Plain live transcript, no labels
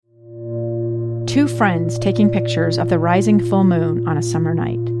Two friends taking pictures of the rising full moon on a summer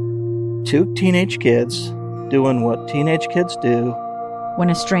night. Two teenage kids doing what teenage kids do. When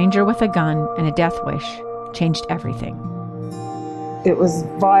a stranger with a gun and a death wish changed everything. It was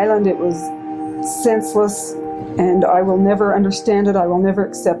violent, it was senseless, and I will never understand it, I will never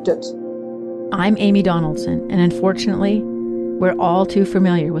accept it. I'm Amy Donaldson, and unfortunately, we're all too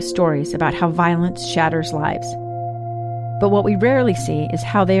familiar with stories about how violence shatters lives. But what we rarely see is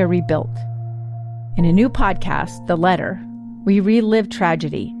how they are rebuilt. In a new podcast, The Letter, we relive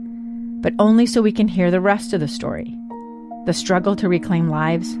tragedy, but only so we can hear the rest of the story. The struggle to reclaim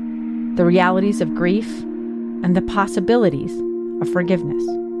lives, the realities of grief, and the possibilities of forgiveness.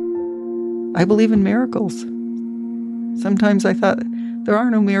 I believe in miracles. Sometimes I thought, there are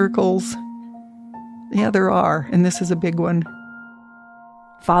no miracles. Yeah, there are, and this is a big one.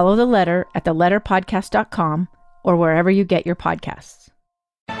 Follow The Letter at theletterpodcast.com or wherever you get your podcasts.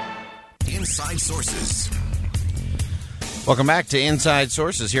 Inside Sources. Welcome back to Inside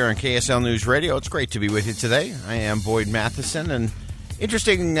Sources here on KSL News Radio. It's great to be with you today. I am Boyd Matheson, and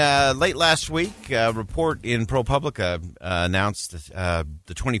interesting, late last week, a report in ProPublica announced that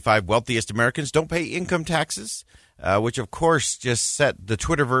the 25 wealthiest Americans don't pay income taxes, which, of course, just set the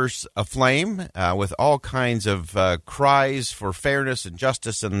Twitterverse aflame with all kinds of cries for fairness and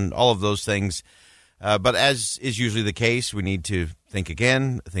justice and all of those things. But as is usually the case, we need to think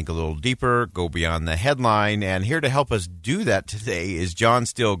again, think a little deeper, go beyond the headline. And here to help us do that today is John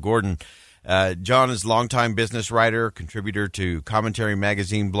Steele Gordon. John is a longtime business writer, contributor to Commentary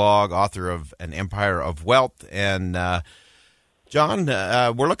Magazine blog, author of An Empire of Wealth. And John,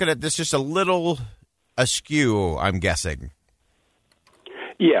 we're looking at this just a little askew, I'm guessing.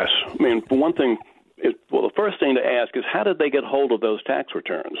 Yes. I mean, for one thing, the first thing to ask is, how did they get hold of those tax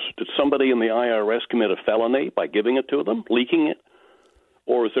returns? Did somebody in the IRS commit a felony by giving it to them, leaking it?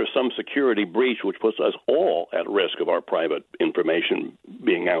 Or is there some security breach which puts us all at risk of our private information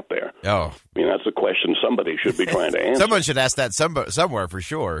being out there? Oh. I mean, that's a question somebody should be trying to answer. Someone should ask that somewhere for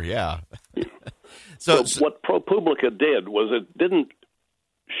sure, yeah. So what ProPublica did was it didn't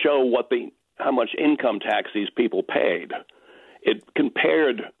show how much income tax these people paid. It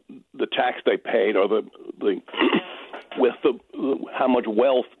compared the tax they paid with how much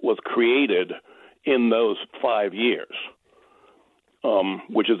wealth was created in those 5 years,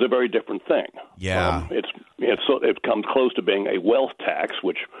 which is a very different thing. Yeah, it comes close to being a wealth tax,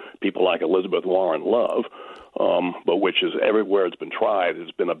 which people like Elizabeth Warren love, but which is everywhere it's been tried,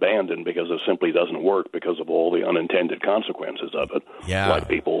 it's been abandoned because it simply doesn't work because of all the unintended consequences of it. Yeah, like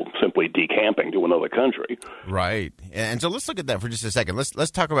people simply decamping to another country. Right, and so let's look at that for just a second.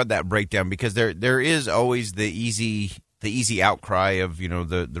 Let's talk about that breakdown, because there is always the easy outcry of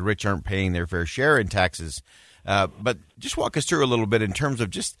the rich aren't paying their fair share in taxes, but just walk us through a little bit in terms of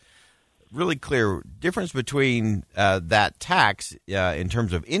just really clear difference between that tax in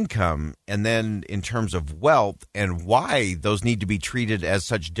terms of income and then in terms of wealth, and why those need to be treated as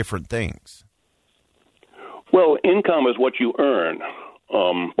such different things. Well, income is what you earn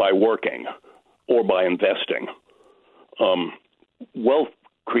by working or by investing. Wealth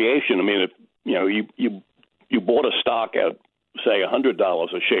creation, I mean, if you bought a stock at, say, $100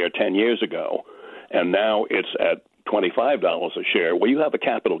 a share 10 years ago, and now it's at $25 a share, well, you have a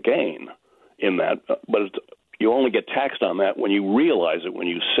capital gain in that, but you only get taxed on that when you realize it, when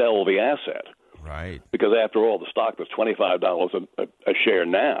you sell the asset. Right. Because after all, the stock was $25 a share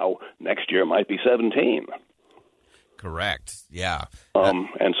now, next year it might be $17. Correct. Yeah.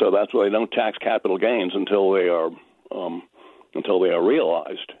 And so that's why they don't tax capital gains until they are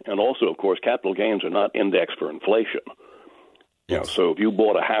realized. And also, of course, capital gains are not indexed for inflation. So if you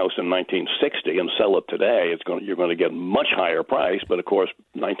bought a house in 1960 and sell it today, you're going to get a much higher price. But of course,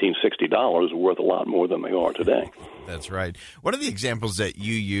 $1960 are worth a lot more than they are today. That's right. One of the examples that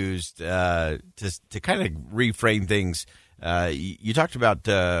you used to kind of reframe things, you talked about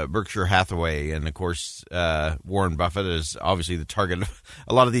Berkshire Hathaway, and of course, Warren Buffett is obviously the target of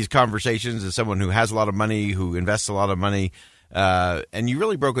a lot of these conversations, as someone who has a lot of money, who invests a lot of money. And you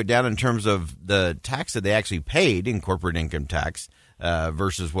really broke it down in terms of the tax that they actually paid in corporate income tax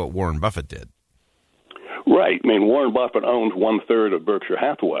versus what Warren Buffett did. Right. I mean, Warren Buffett owns 1/3 of Berkshire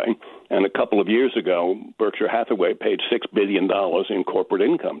Hathaway, and a couple of years ago, Berkshire Hathaway paid $6 billion in corporate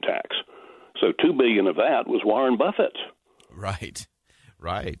income tax. So $2 billion of that was Warren Buffett. Right.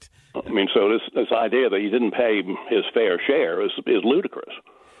 I mean, so this idea that he didn't pay his fair share is ludicrous.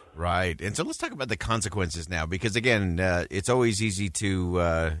 Right. And so let's talk about the consequences now, because, again, it's always easy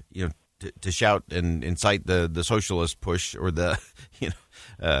to shout and incite the socialist push or the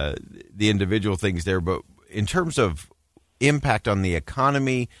individual things there. But in terms of impact on the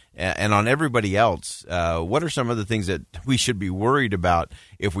economy and on everybody else. What are some of the things that we should be worried about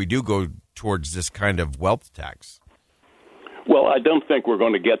if we do go towards this kind of wealth tax? Well, I don't think we're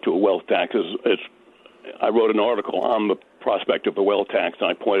going to get to a wealth tax. I wrote an article on the prospect of the wealth tax, and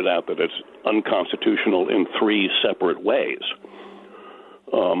I pointed out that it's unconstitutional in 3 separate ways.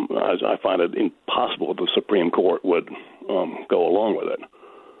 I find it impossible the Supreme Court would go along with it.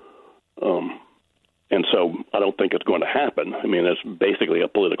 And so I don't think it's going to happen. I mean, it's basically a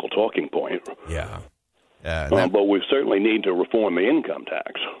political talking point. Yeah. But we certainly need to reform the income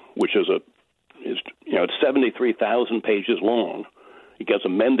tax, which is it's 73,000 pages long. It gets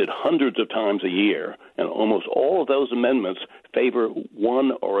amended hundreds of times a year, and almost all of those amendments favor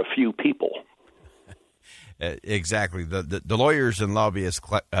one or a few people. Exactly. The lawyers and lobbyists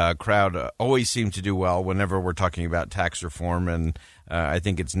crowd always seem to do well whenever we're talking about tax reform, and I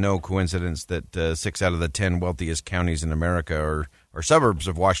think it's no coincidence that 6 out of the 10 wealthiest counties in America are suburbs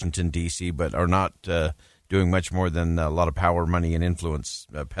of Washington, D.C., but are not doing much more than a lot of power, money, and influence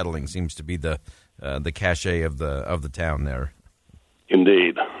peddling seems to be the cachet of the town there.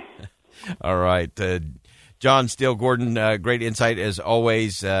 Indeed. All right. John Steele Gordon, great insight as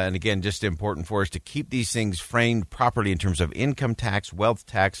always. And again, just important for us to keep these things framed properly in terms of income tax, wealth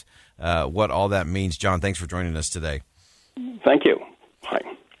tax, what all that means. John, thanks for joining us today. Thank you. Hi.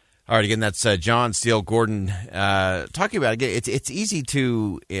 All right. Again, that's John Steele Gordon talking about, again, it's easy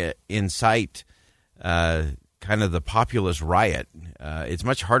to incite kind of the populist riot. It's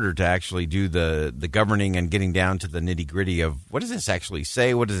much harder to actually do the governing and getting down to the nitty-gritty of what does this actually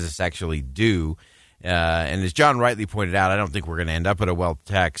say? What does this actually do? And as John rightly pointed out, I don't think we're going to end up at a wealth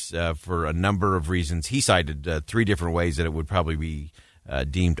tax for a number of reasons. He cited 3 different ways that it would probably be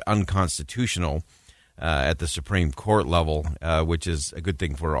deemed unconstitutional at the Supreme Court level, which is a good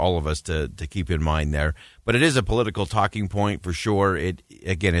thing for all of us to keep in mind there. But it is a political talking point for sure.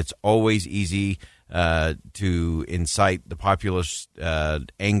 It's always easy to incite the populist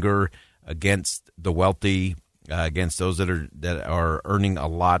anger against the wealthy, against those that are earning a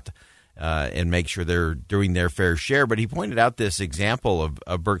lot, and make sure they're doing their fair share. But he pointed out this example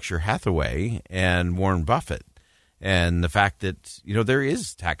of Berkshire Hathaway and Warren Buffett, and the fact that there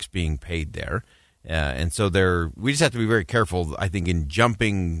is tax being paid there, and so we just have to be very careful, I think, in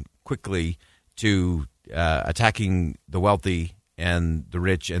jumping quickly to attacking the wealthy and the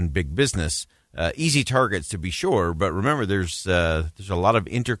rich and big business. Easy targets to be sure, but remember there's a lot of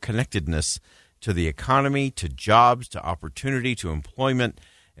interconnectedness to the economy, to jobs, to opportunity, to employment,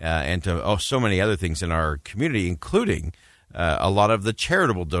 and to so many other things in our community, including a lot of the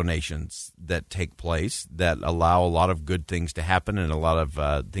charitable donations that take place that allow a lot of good things to happen and a lot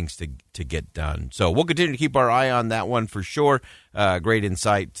of things to get done. So we'll continue to keep our eye on that one for sure. Great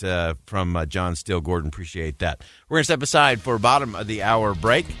insight from John Steele Gordon. Appreciate that. We're going to step aside for bottom of the hour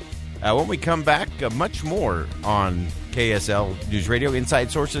break. When we come back, much more on KSL News Radio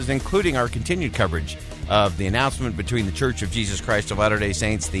Inside Sources, including our continued coverage of the announcement between the Church of Jesus Christ of Latter-day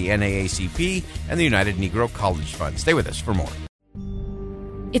Saints, the NAACP, and the United Negro College Fund. Stay with us for more.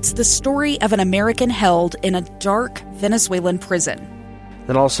 It's the story of an American held in a dark Venezuelan prison.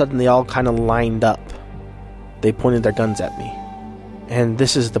 Then all of a sudden they all kind of lined up. They pointed their guns at me. And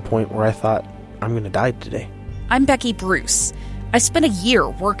this is the point where I thought, I'm going to die today. I'm Becky Bruce. I spent a year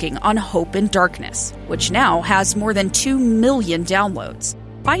working on Hope in Darkness, which now has more than 2 million downloads.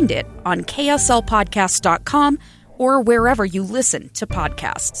 Find it on kslpodcast.com or wherever you listen to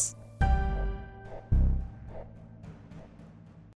podcasts.